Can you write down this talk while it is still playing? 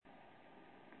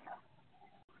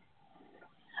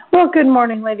Well, good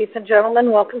morning, ladies and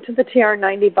gentlemen. Welcome to the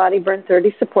TR90 Body Burn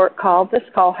 30 support call. This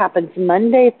call happens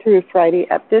Monday through Friday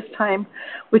at this time,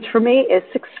 which for me is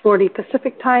 6:40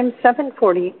 Pacific Time,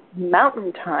 7:40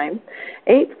 Mountain Time,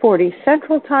 8:40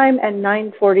 Central Time, and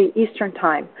 9:40 Eastern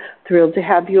Time. Thrilled to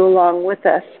have you along with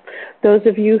us. Those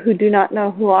of you who do not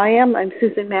know who I am, I'm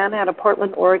Susan Mann out of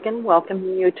Portland, Oregon,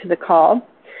 welcoming you to the call.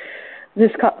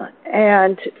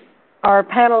 And our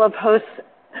panel of hosts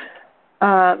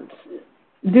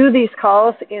do these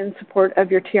calls in support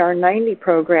of your TR90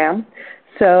 program.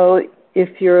 So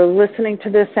if you're listening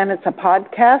to this and it's a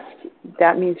podcast,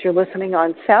 that means you're listening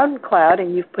on SoundCloud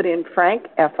and you've put in Frank,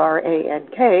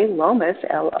 F-R-A-N-K, Lomas,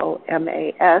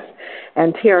 L-O-M-A-S,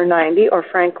 and TR90, or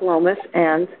Frank Lomas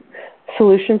and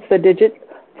Solutions, the digit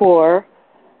for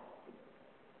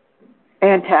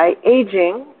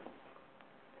anti-aging.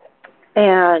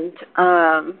 And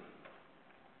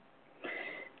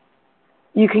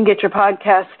you can get your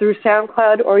podcasts through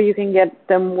SoundCloud, or you can get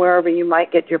them wherever you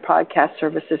might get your podcast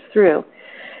services through.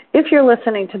 If you're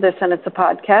listening to this and it's a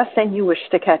podcast and you wish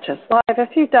to catch us live,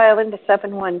 if you dial into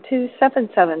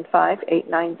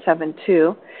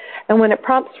 712-775-8972, and when it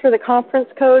prompts for the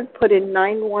conference code, put in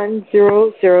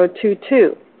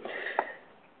 910022.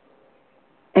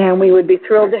 And we would be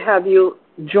thrilled to have you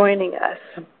joining us.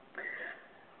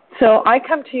 So I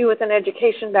come to you with an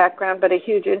education background, but a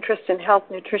huge interest in health,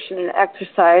 nutrition, and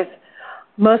exercise,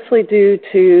 mostly due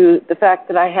to the fact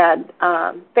that I had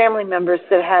family members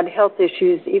that had health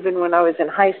issues even when I was in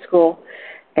high school,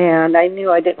 and I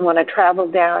knew I didn't want to travel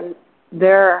down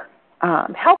their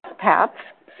health paths.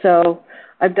 So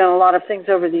I've done a lot of things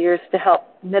over the years to help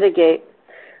mitigate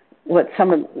what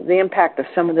some of the impact of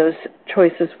some of those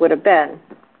choices would have been.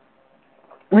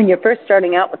 When you're first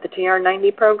starting out with the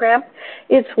TR90 program,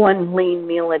 it's 1 lean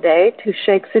meal a day, 2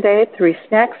 shakes a day, 3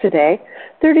 snacks a day,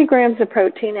 30 grams of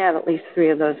protein at least 3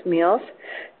 of those meals.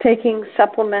 Taking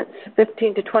supplements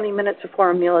 15 to 20 minutes before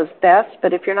a meal is best,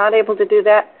 but if you're not able to do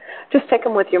that, just take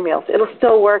them with your meals. It'll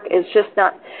still work. It's just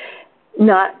not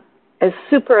as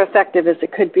super effective as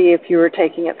it could be if you were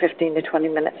taking it 15 to 20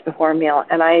 minutes before a meal.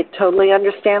 And I totally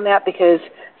understand that because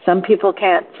some people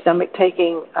can't stomach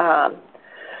taking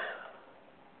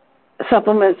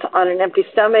supplements on an empty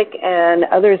stomach, and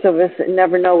others of us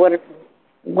never know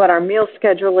what our meal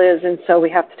schedule is, and so we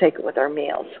have to take it with our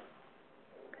meals.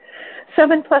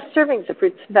 7+ servings of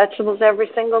fruits and vegetables every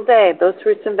single day. Those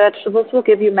fruits and vegetables will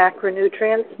give you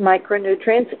macronutrients,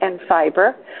 micronutrients, and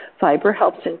fiber. Fiber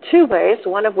helps in 2 ways,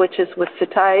 one of which is with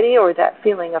satiety, or that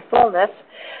feeling of fullness,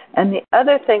 and the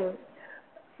other thing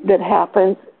that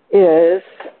happens is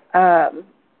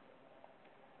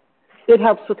it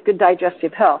helps with good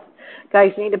digestive health.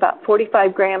 Guys need about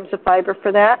 45 grams of fiber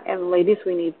for that, and ladies,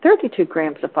 we need 32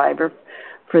 grams of fiber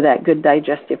for that good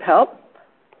digestive health.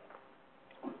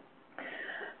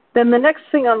 Then the next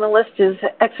thing on the list is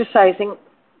exercising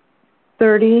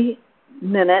 30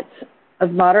 minutes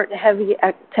of moderate to heavy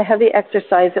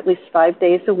exercise at least 5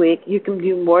 days a week. You can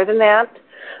do more than that,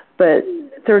 but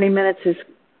 30 minutes is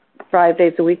 5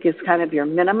 days a week is kind of your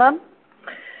minimum.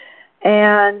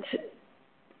 And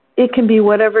it can be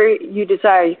whatever you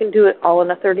desire. You can do it all in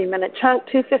a 30-minute chunk,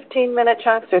 2 15-minute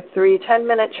chunks, or 3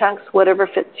 10-minute chunks, whatever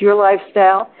fits your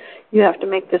lifestyle. You have to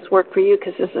make this work for you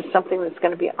because this is something that's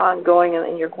going to be ongoing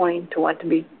and you're going to want to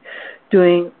be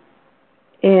doing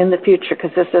in the future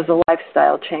because this is a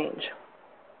lifestyle change.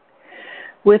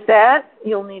 With that,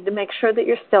 you'll need to make sure that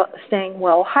you're still staying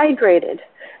well hydrated.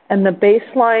 And the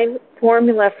baseline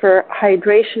formula for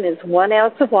hydration is 1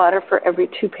 ounce of water for every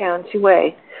 2 pounds you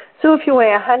weigh. So if you weigh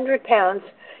 100 pounds,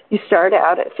 you start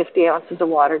out at 50 ounces of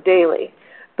water daily.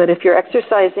 But if you're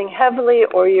exercising heavily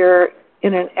or you're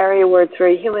in an area where it's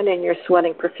very humid and you're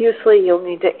sweating profusely, you'll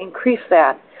need to increase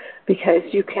that because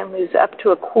you can lose up to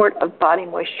 1 quart of body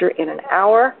moisture in an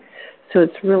hour. So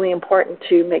it's really important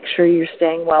to make sure you're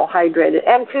staying well hydrated.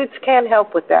 And foods can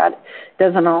help with that. It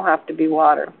doesn't all have to be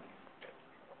water.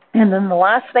 And then the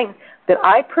last thing that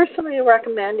I personally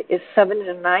recommend is 7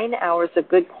 to 9 hours of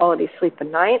good quality sleep a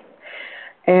night.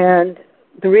 And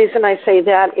the reason I say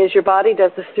that is your body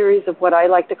does a series of what I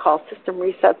like to call system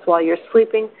resets while you're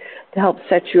sleeping to help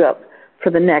set you up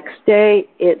for the next day.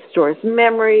 It stores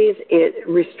memories. It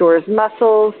restores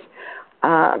muscles.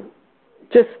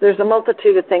 There's a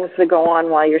multitude of things that go on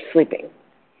while you're sleeping.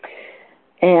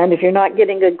 And if you're not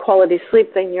getting good quality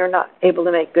sleep, then you're not able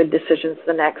to make good decisions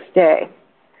the next day.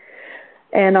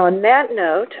 And on that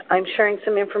note, I'm sharing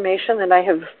some information that I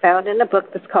have found in a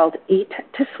book that's called Eat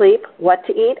to Sleep, What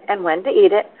to Eat and When to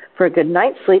Eat It for a Good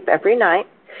Night's Sleep Every Night.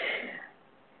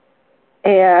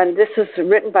 And this is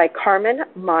written by Carmen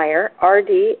Meyer,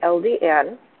 RD,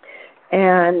 LDN.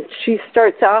 And she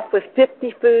starts off with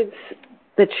 50 foods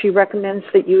that she recommends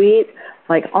that you eat,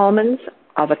 like almonds,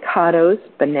 avocados,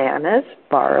 bananas,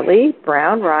 barley,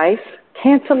 brown rice,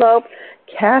 cantaloupe,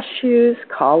 cashews,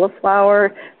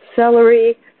 cauliflower,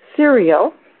 celery,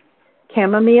 cereal,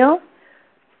 chamomile,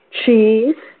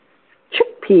 cheese,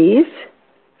 chickpeas,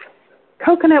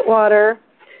 coconut water,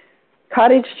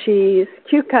 cottage cheese,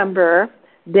 cucumber,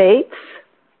 dates,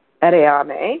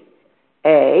 edamame,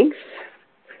 eggs,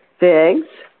 figs,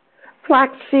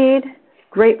 flaxseed,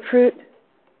 grapefruit,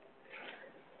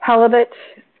 halibut,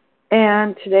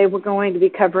 and today we're going to be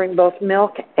covering both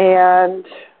milk and,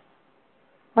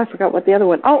 I forgot what the other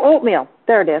one, oatmeal.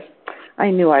 There it is.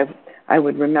 I knew I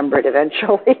would remember it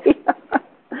eventually.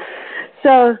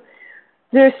 So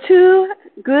there's two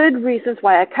good reasons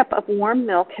why a cup of warm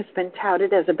milk has been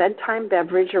touted as a bedtime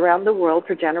beverage around the world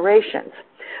for generations.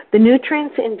 The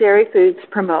nutrients in dairy foods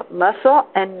promote muscle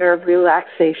and nerve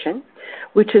relaxation,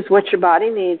 which is what your body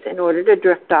needs in order to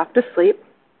drift off to sleep,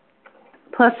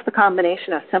 plus the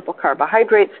combination of simple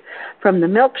carbohydrates from the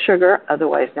milk sugar,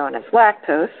 otherwise known as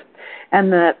lactose,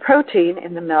 and the protein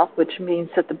in the milk, which means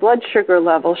that the blood sugar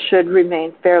level should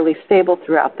remain fairly stable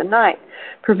throughout the night,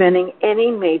 preventing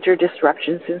any major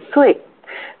disruptions in sleep.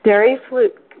 Dairy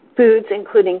foods,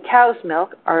 including cow's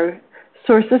milk, are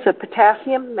sources of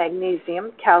potassium,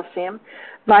 magnesium, calcium,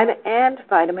 and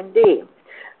vitamin D.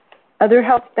 Other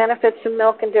health benefits of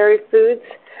milk and dairy foods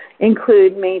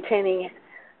include maintaining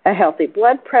a healthy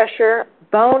blood pressure,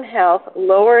 bone health,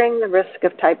 lowering the risk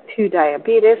of type 2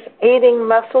 diabetes, aiding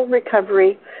muscle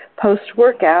recovery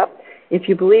post-workout. If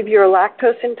you believe you're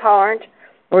lactose intolerant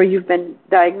or you've been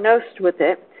diagnosed with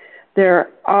it, there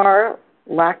are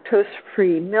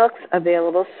lactose-free milks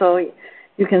available, so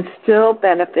you can still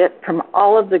benefit from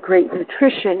all of the great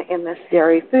nutrition in this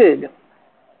dairy food.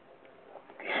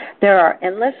 There are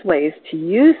endless ways to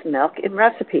use milk in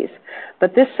recipes,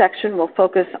 but this section will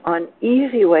focus on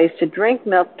easy ways to drink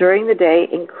milk during the day,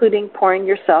 including pouring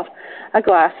yourself a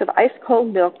glass of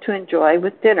ice-cold milk to enjoy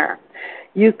with dinner.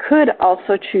 You could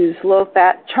also choose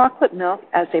low-fat chocolate milk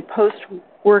as a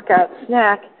post-workout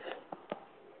snack,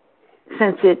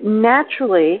 since it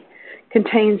naturally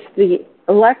contains the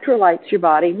electrolytes your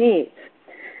body needs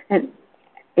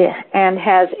and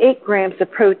has 8 grams of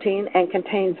protein and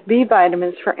contains B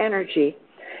vitamins for energy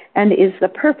and is the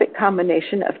perfect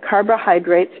combination of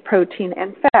carbohydrates, protein,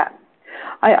 and fat.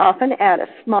 I often add a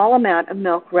small amount of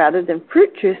milk rather than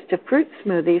fruit juice to fruit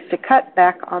smoothies to cut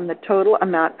back on the total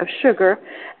amount of sugar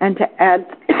and to add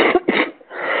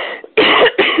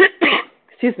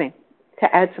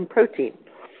to add some protein.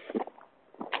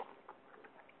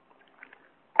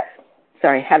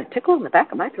 Sorry, I had a tickle in the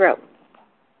back of my throat.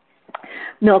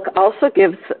 Milk also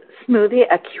gives smoothie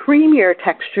a creamier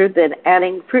texture than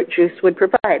adding fruit juice would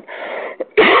provide.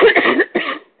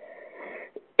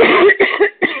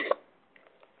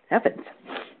 Heavens.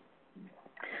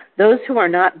 Those who are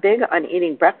not big on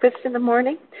eating breakfast in the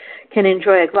morning can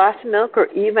enjoy a glass of milk or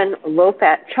even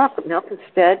low-fat chocolate milk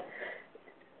instead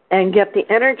and get the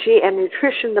energy and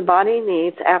nutrition the body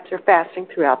needs after fasting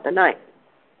throughout the night.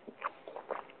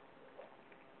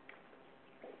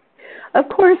 Of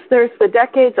course, there's the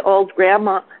decades-old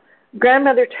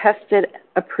grandmother-tested,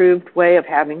 approved way of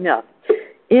having milk.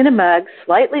 In a mug,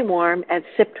 slightly warm, and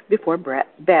sipped before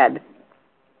bed.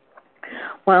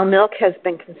 While milk has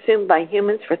been consumed by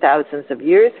humans for thousands of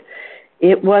years,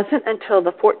 it wasn't until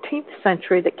the 14th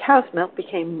century that cow's milk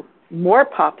became more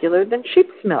popular than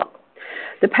sheep's milk.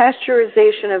 The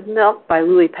pasteurization of milk by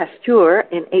Louis Pasteur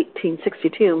in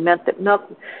 1862 meant that milk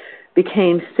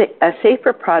became a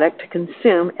safer product to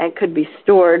consume and could be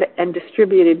stored and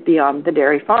distributed beyond the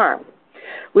dairy farm.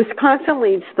 Wisconsin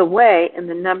leads the way in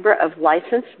the number of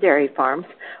licensed dairy farms,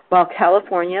 while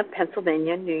California,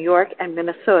 Pennsylvania, New York, and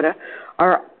Minnesota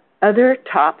are other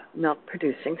top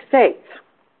milk-producing states.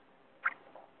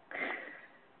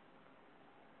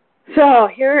 So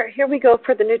here we go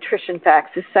for the nutrition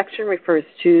facts. This section refers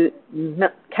to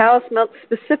cow's milk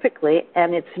specifically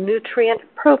and its nutrient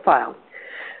profile.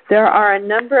 There are a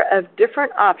number of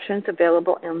different options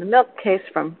available in the milk case,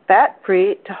 from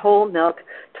fat-free to whole milk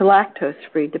to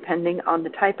lactose-free, depending on the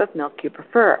type of milk you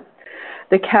prefer.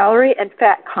 The calorie and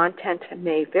fat content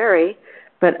may vary,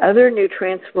 but other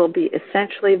nutrients will be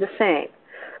essentially the same.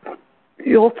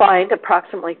 You'll find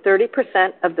approximately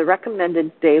 30% of the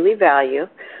recommended daily value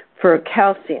for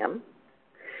calcium,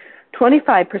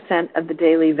 25% of the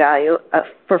daily value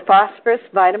for phosphorus,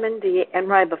 vitamin D, and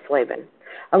riboflavin,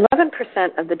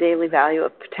 11% of the daily value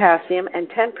of potassium, and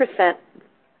 10%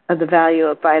 of the value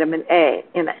of vitamin A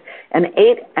in an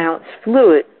 8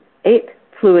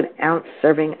 fluid ounce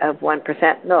serving of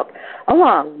 1% milk,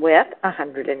 along with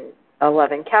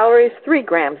 111 calories, 3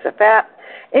 grams of fat,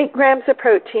 8 grams of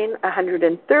protein,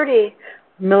 130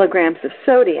 milligrams of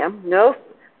sodium, no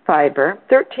fiber,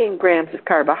 13 grams of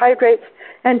carbohydrates,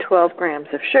 and 12 grams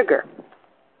of sugar.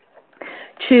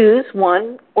 Choose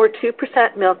 1 or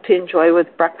 2% milk to enjoy with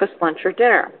breakfast, lunch, or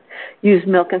dinner. Use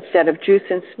milk instead of juice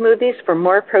in smoothies for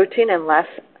more protein and less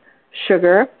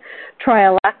sugar. Try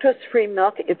a lactose-free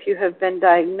milk if you have been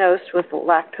diagnosed with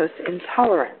lactose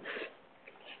intolerance.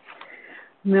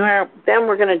 Then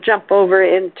we're going to jump over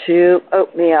into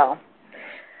oatmeal.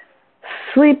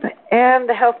 Sleep and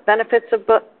the health benefits of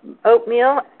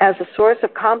oatmeal. As a source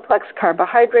of complex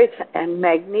carbohydrates and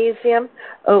magnesium,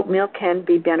 oatmeal can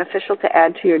be beneficial to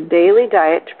add to your daily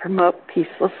diet to promote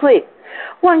peaceful sleep.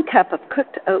 1 cup of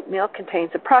cooked oatmeal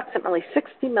contains approximately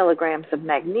 60 milligrams of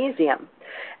magnesium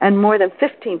and more than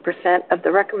 15% of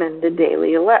the recommended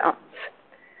daily allowance.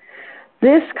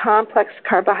 This complex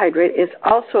carbohydrate is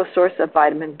also a source of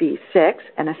vitamin B6,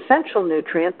 an essential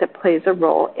nutrient that plays a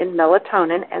role in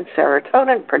melatonin and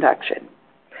serotonin production.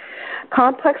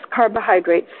 Complex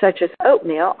carbohydrates such as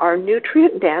oatmeal are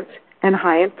nutrient-dense and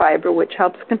high in fiber, which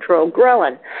helps control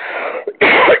ghrelin.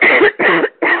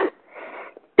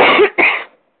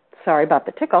 Sorry about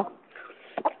the tickle.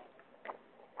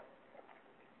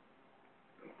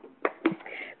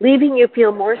 Leaving you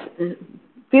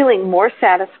feeling more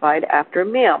satisfied after a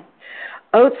meal.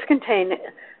 Oats contain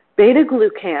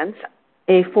beta-glucans,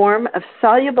 a form of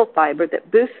soluble fiber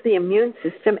that boosts the immune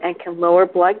system and can lower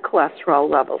blood cholesterol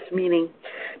levels, meaning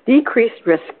decreased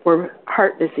risk for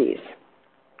heart disease.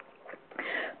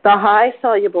 The high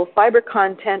soluble fiber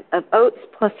content of oats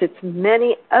plus its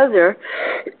many other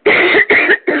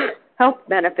health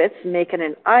benefits make it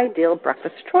an ideal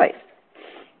breakfast choice.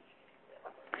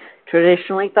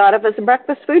 Traditionally thought of as a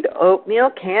breakfast food, oatmeal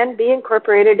can be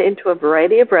incorporated into a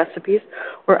variety of recipes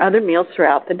or other meals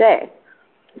throughout the day.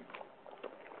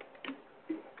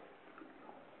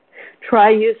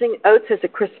 Try using oats as a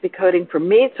crispy coating for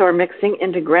meats or mixing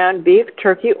into ground beef,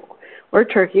 turkey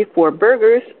for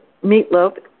burgers,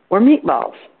 meatloaf, or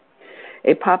meatballs.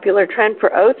 A popular trend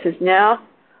for oats is now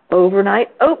overnight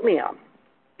oatmeal,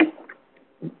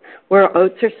 where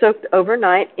oats are soaked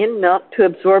overnight in milk to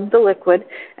absorb the liquid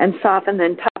and soften,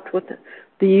 then topped with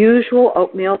the usual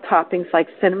oatmeal toppings like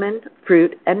cinnamon,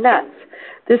 fruit, and nuts.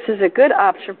 This is a good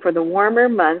option for the warmer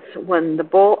months when the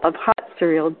bowl of hot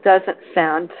cereal doesn't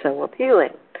sound so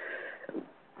appealing.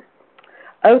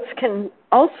 Oats can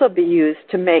also be used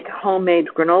to make homemade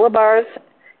granola bars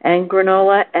and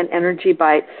granola and energy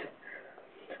bites.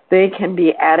 They can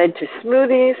be added to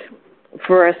smoothies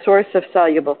for a source of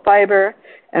soluble fiber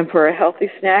and for a healthy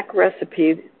snack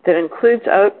recipe that includes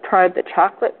oat. Try the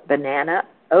chocolate banana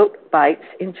oat bites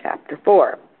in Chapter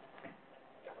 4.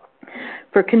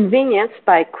 For convenience,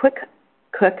 buy quick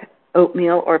cook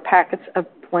oatmeal or packets of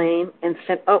plain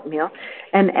instant oatmeal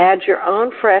and add your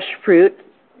own fresh fruit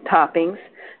toppings,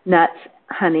 nuts,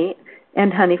 honey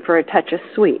for a touch of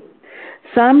sweet.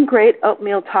 Some great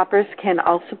oatmeal toppers can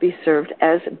also be served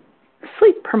as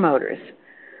sleep promoters,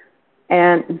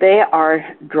 and they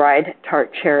are dried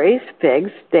tart cherries,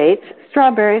 figs, dates,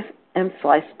 strawberries, and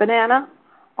sliced banana,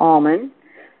 almonds,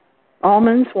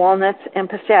 walnuts, and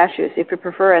pistachios. If you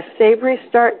prefer a savory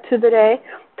start to the day,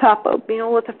 top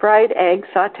oatmeal with a fried egg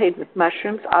sautéed with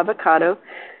mushrooms, avocado,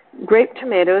 grape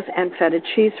tomatoes, and feta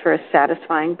cheese for a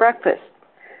satisfying breakfast.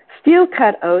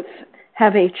 Steel-cut oats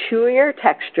have a chewier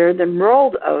texture than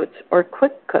rolled oats or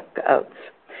quick-cooked oats.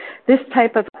 This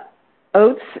type of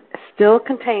oats still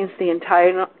contains the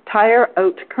entire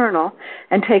oat kernel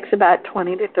and takes about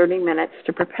 20 to 30 minutes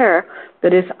to prepare,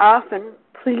 but is often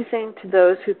pleasing to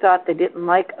those who thought they didn't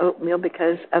like oatmeal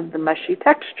because of the mushy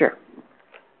texture.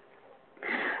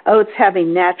 Oats have a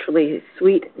naturally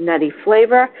sweet, nutty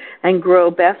flavor and grow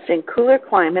best in cooler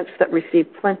climates that receive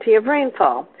plenty of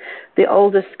rainfall. The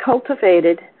oldest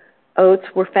cultivated oats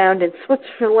were found in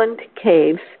Switzerland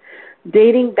caves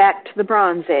dating back to the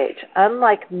Bronze Age.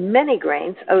 Unlike many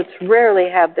grains, oats rarely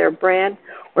have their bran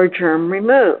or germ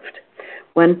removed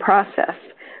when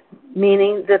processed,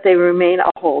 meaning that they remain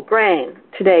a whole grain.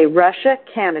 Today, Russia,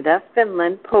 Canada,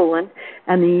 Finland, Poland,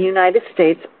 and the United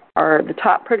States are the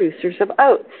top producers of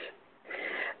oats.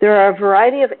 There are a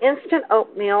variety of instant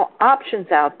oatmeal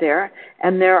options out there,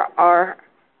 and there are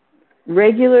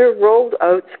regular rolled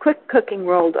oats, quick cooking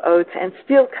rolled oats, and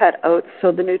steel cut oats,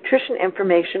 so the nutrition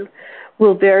information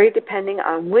will vary depending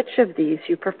on which of these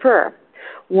you prefer.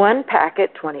 One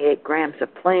packet, 28 grams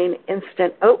of plain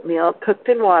instant oatmeal cooked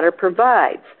in water,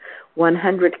 provides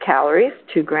 100 calories,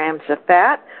 2 grams of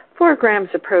fat, 4 grams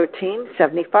of protein,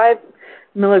 75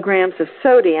 milligrams of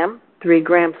sodium, 3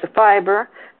 grams of fiber,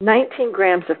 19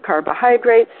 grams of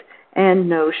carbohydrates, and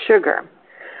no sugar.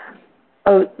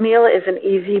 Oatmeal is an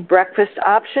easy breakfast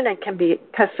option and can be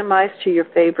customized to your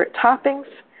favorite toppings.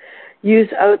 Use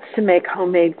oats to make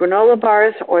homemade granola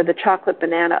bars or the chocolate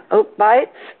banana oat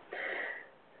bites.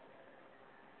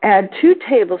 Add 2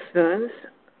 tablespoons,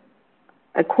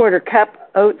 a quarter cup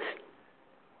of oats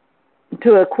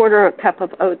to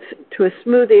a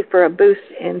smoothie for a boost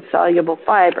in soluble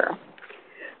fiber.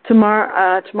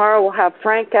 Tomorrow we'll have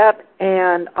Frank up,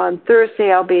 and on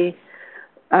Thursday I'll be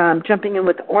jumping in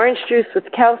with orange juice with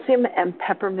calcium and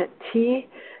peppermint tea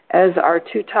as our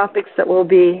 2 topics that we'll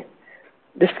be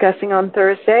discussing on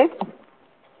Thursday.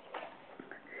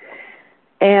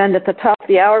 And at the top of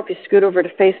the hour, if you scoot over to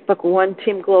Facebook, One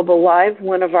Team Global Live,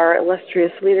 one of our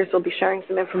illustrious leaders will be sharing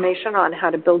some information on how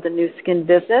to build a new skin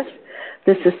business.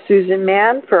 This is Susan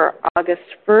Mann for August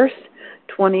 1st,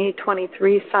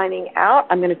 2023, signing out.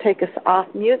 I'm going to take us off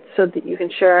mute so that you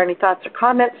can share any thoughts or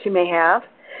comments you may have.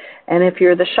 And if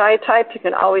you're the shy type, you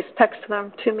can always text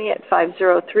them to me at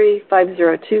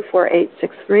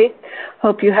 503-502-4863.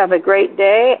 Hope you have a great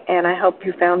day, and I hope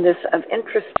you found this of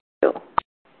interest to you.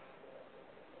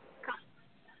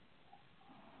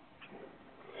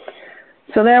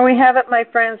 So there we have it, my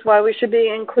friends, why we should be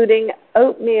including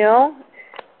oatmeal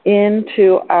and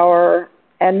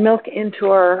milk into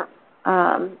our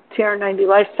TR90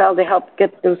 lifestyle to help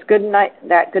get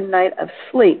that good night of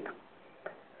sleep.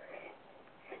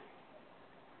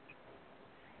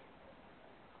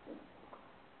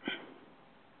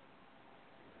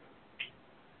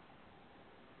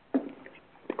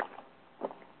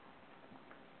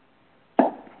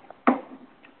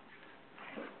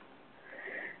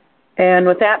 And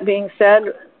with that being said,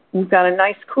 we've got a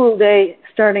nice cool day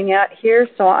starting out here,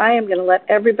 so I am going to let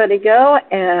everybody go,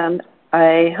 and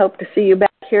I hope to see you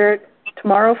back here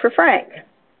tomorrow for Frank.